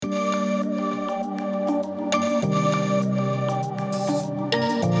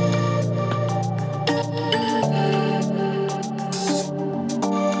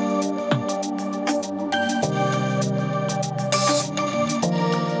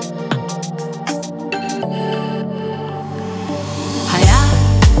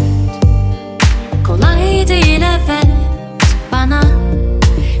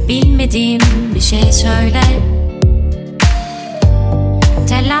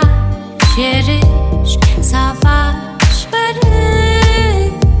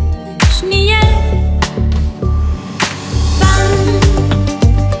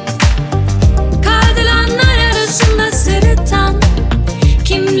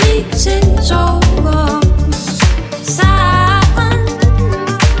sensiz olur. Sen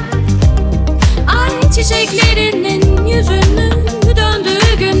ay çiçeklerinin yüzünü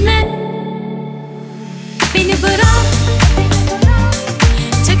döndüğü günle beni bırak.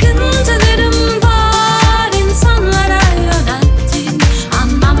 Takıntılarım var, insanlara yönelttim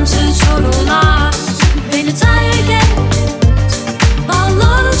anlamsız sorular. Beni terk et,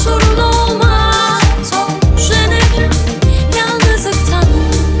 bağlar sorun olmaz. Hoşlanırım yalnızlıktan.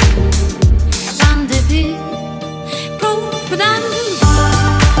 Bende bir problem var.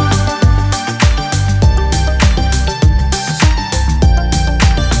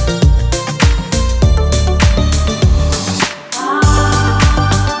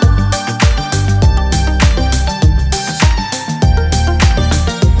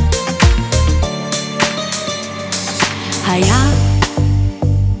 Hayat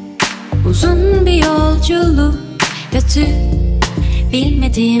uzun bir yolculuk, götür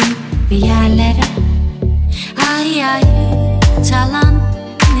bilmediğim bir yerlere. Ay ay çalan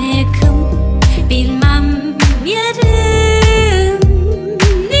yıkım, bilmem yarım.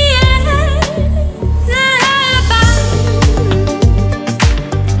 Niye ben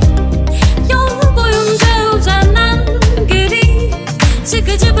yol boyunca uzanan gri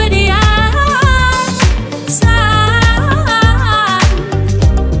sıkıcı bariyer.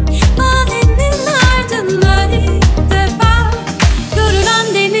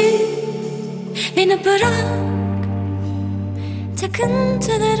 Beni bırak,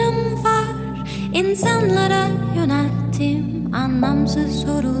 takıntılarım var, insanlara yönelttim anlamsız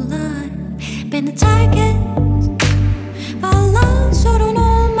sorular. Beni terk et,